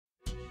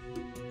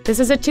This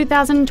is a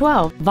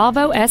 2012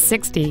 Volvo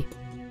S60.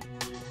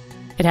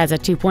 It has a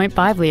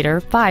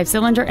 2.5-liter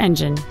 5-cylinder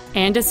engine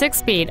and a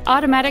 6-speed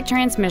automatic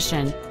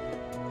transmission.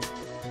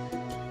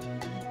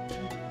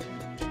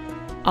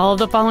 All of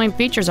the following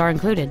features are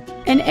included: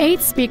 an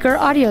 8-speaker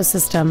audio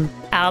system,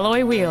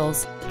 alloy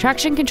wheels,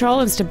 traction control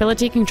and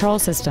stability control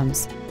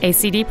systems, a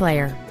CD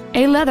player,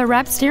 a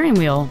leather-wrapped steering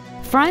wheel,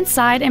 front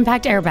side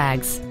impact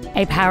airbags,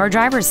 a power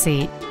driver's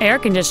seat, air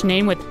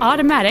conditioning with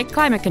automatic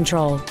climate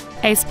control,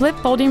 a split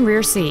folding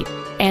rear seat,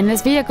 and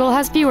this vehicle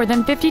has fewer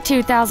than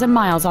 52,000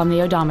 miles on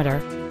the odometer.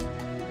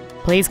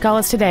 Please call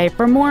us today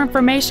for more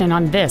information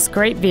on this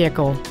great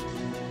vehicle.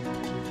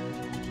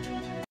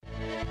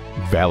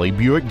 Valley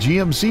Buick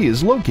GMC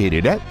is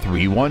located at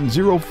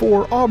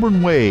 3104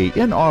 Auburn Way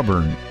in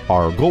Auburn.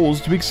 Our goal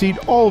is to exceed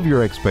all of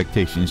your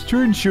expectations to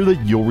ensure that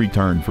you'll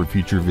return for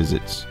future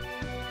visits.